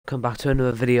welcome back to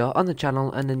another video on the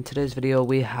channel, and in today's video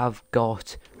we have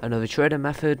got another trading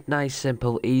method. Nice,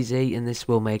 simple, easy, and this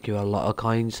will make you a lot of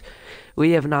coins.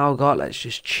 We have now got, let's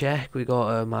just check, we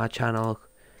got my channel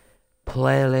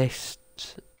playlist.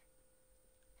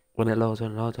 When it loads,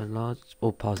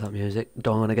 we'll pause that music,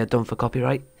 don't want to get done for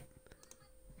copyright.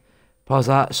 Pause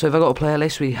that. So if I go to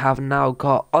playlist, we have now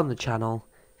got on the channel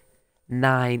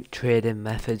 9 trading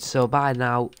methods. So by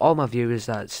now all my viewers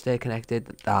that stay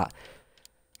connected, that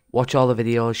watch all the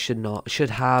videos, should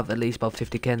have at least about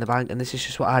 50k in the bank. And this is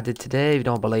just what I did today. If you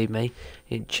don't believe me,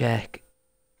 you can check.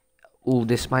 Oh,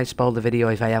 this might spoil the video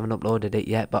if I haven't uploaded it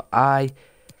yet, but oh,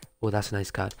 that's a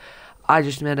nice card. I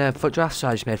just made a foot draft, so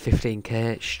I just made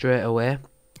 15k straight away.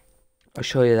 I'll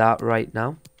show you that right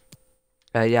now.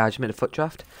 Yeah, I just made a foot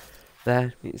draft.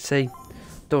 There, you can see.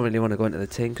 Don't really want to go into the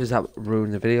thing because that would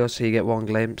ruin the video, so you get one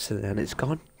glimpse and then it's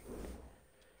gone.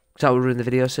 That would ruin the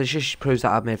video, so it just proves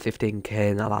that I've made 15k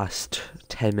in the last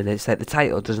 10 minutes. Like, the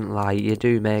title doesn't lie, you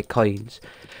do make coins.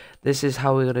 This is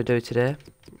how we're going to do it today.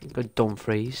 Good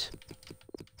Dumfries.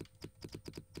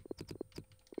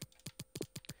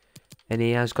 And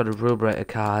he has got a rule breaker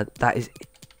card that is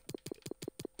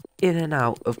in and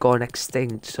out of going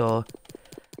extinct. So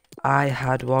I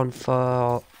had one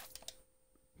for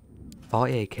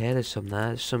 48k, there's some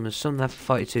there. Some there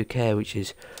for 42k, which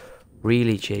is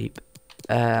really cheap.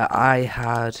 I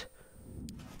had,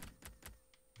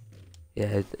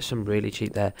 yeah, some really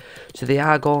cheap there. So they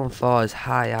are going for as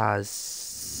high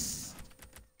as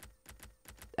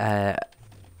an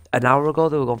hour ago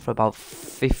they were going for about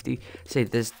 50. See,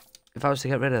 there's, if I was to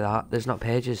get rid of that, there's not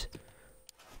pages.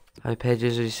 How many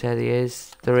pages did you say he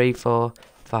is? 3, 4,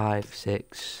 5,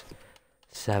 6,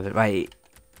 7. Right.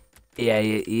 Yeah,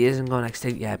 he isn't going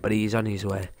extinct yet, but he's on his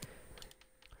way.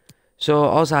 So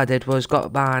all I did was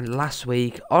got banned last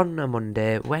week on a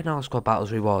Monday when our squad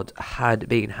battles rewards had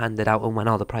been handed out and when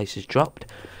all the prices dropped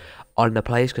on the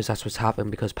place, because that's what's happened,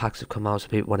 because packs have come out, so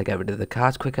people want to get rid of the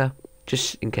cards quicker.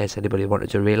 Just in case anybody wanted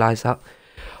to realise that.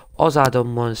 All I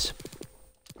done was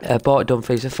bought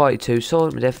Dumfries for 42,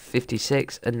 sold him for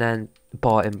 56, and then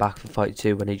bought him back for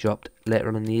 42 when he dropped later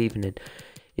on in the evening.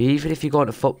 Even if you go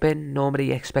to foot bin,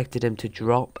 nobody expected him to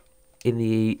drop in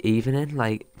the evening.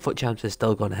 Like, foot champs are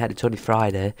still going ahead. It's only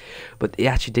Friday, but he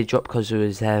actually did drop because there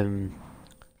was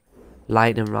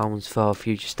lightning rounds for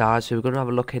future stars. So we're going to have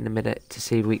a look in a minute to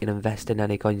see if we can invest in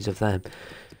any coins of them.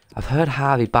 I've heard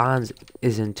Harvey Barnes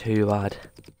isn't too bad.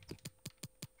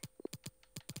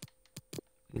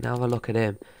 We can have a look at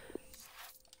him.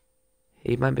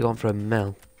 He might be going for a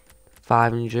mil.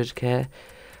 500k.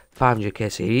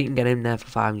 500k, so you can get him there for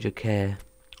 500k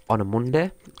on a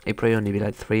Monday. He'd probably only be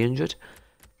like 300.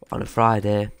 On a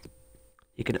Friday,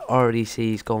 you can already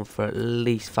see he's going for at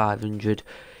least 500.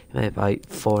 Maybe like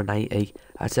 490.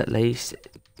 That's at least.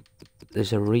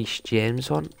 There's a Reece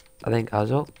James one, I think,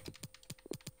 as well.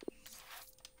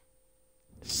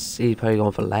 He's probably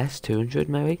going for less, 200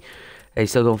 maybe.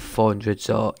 He's still going for 400,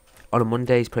 so on a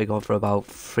Monday he's probably going for about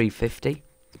 350.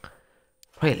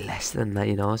 Probably less than that,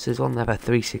 you know. So there's one there for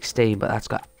 316, but that's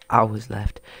got hours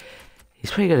left. He's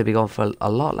probably going to be going for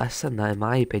a lot less than that, in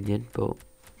my opinion. But all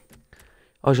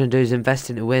you're going to do is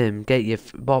invest into him, get you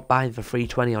buying for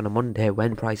 320 on a Monday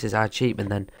when prices are cheap,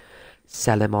 and then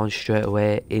sell him on straight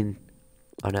away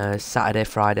on a Saturday,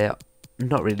 Friday.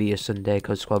 Not really a Sunday,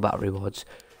 because squad battle rewards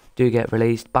do get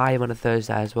released. Buy him on a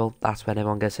Thursday as well. That's when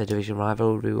everyone gets their division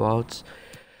rival rewards.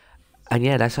 And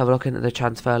yeah, let's have a look into the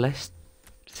transfer list.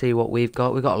 See what we've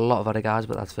got. We've got a lot of other guys,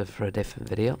 but that's for a different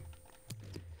video.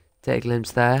 Take a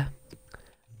glimpse there.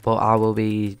 But I will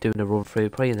be doing a run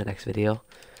through probably in the next video.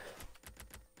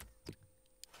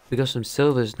 We got some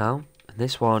silvers now. And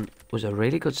this one was a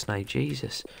really good snipe.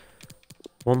 Jesus.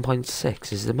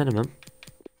 1.6 is the minimum.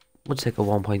 We'll take a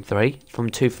 1.3 from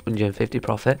 250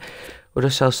 profit. We'll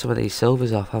just sell some of these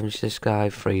silvers off. How much is this guy?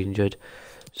 300.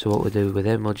 So what we'll do with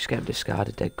him, we'll just get him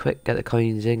discarded dead quick. Get the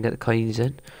coins in, get the coins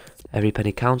in. Every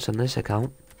penny counts on this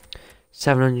account.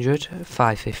 700,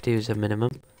 550 was a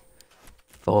minimum.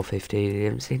 450, you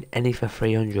haven't seen any for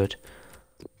 300.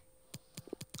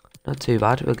 Not too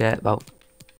bad, we'll get about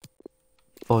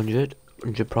 400,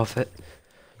 100 profit.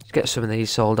 Just get some of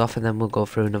these sold off and then we'll go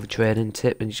through another trading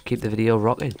tip and just keep the video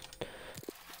rocking.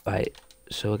 Right,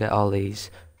 so we'll get all these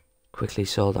quickly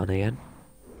sold on again.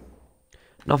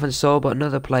 Nothing sold, but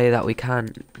another player that we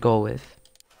can go with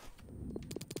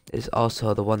is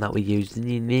also the one that we used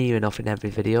near enough in every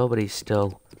video, but he's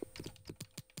still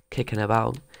kicking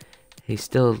about. He's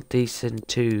still decent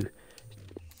to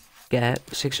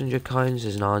get. 600 coins,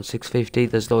 there's no on 650,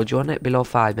 there's loads. You want it below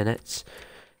 5 minutes,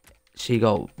 So you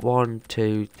got 1,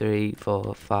 2, 3,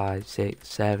 4, 5, 6,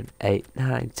 7, 8,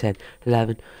 9, 10,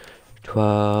 11,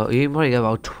 12. You can probably get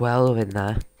about 12 in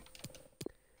there.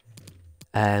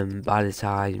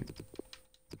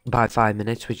 By 5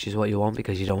 minutes, which is what you want,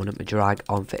 because you don't want it to drag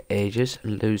on for ages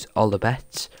and lose all the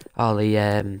bets, all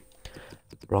the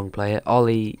wrong player, all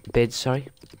the bids, sorry.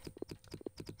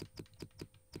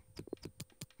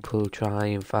 We'll try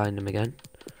and find him again.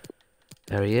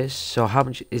 There he is. So how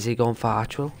much is he going for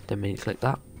actual? Then we click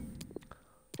that.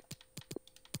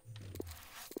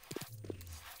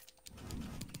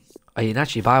 Oh, you can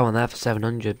actually buy one there for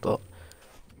 700, but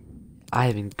I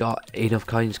haven't got enough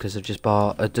coins because I've just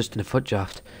bought a dust and a foot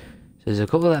draft. So there's a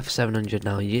couple there for 700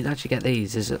 now. You can actually get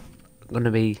these. There's going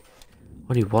to be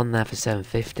only one there for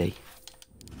 750.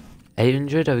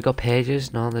 800? Have we got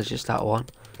pages? No, there's just that one.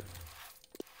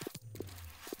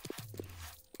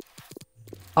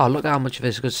 Oh, look how much of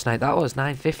a good snipe that was.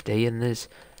 950 and there's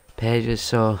pages.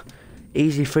 So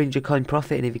easy 300 coin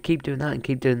profit. And if you keep doing that and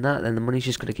keep doing that, then the money's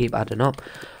just going to keep adding up.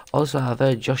 Also, I've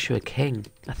heard Joshua King.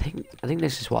 I think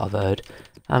this is what I've heard.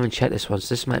 I haven't checked this one, so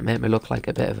this might make me look like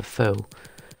a bit of a fool.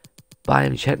 But I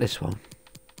haven't checked this one.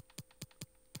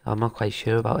 I'm not quite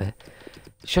sure about it.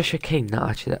 Joshua King, not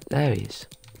actually. There he is.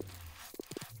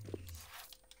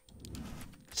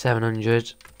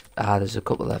 700. Ah, there's a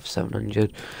couple left.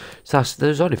 700. So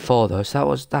there's only 4 though.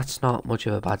 So that's not much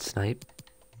of a bad snipe.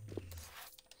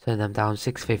 Turn them down.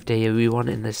 650. Are we want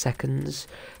in the seconds?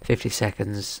 50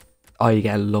 seconds. Oh, you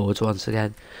get loads once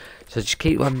again. So just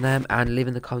keep on them and leave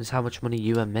in the comments how much money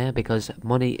you have made, because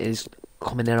money is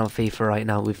coming in on FIFA right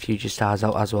now with future stars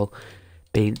out as well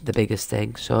being the biggest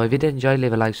thing. So if you did enjoy,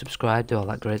 leave a like, subscribe, do all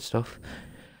that great stuff.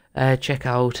 Check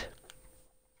out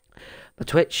my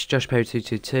Twitch,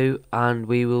 JoshPerry222, and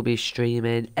we will be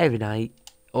streaming every night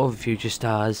over future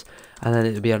stars, and then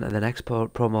it'll be on to the next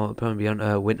promo. It'll probably be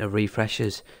on winter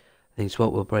refreshers. I think it's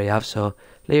what we'll probably have. So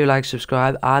leave a like,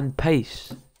 subscribe, and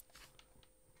peace.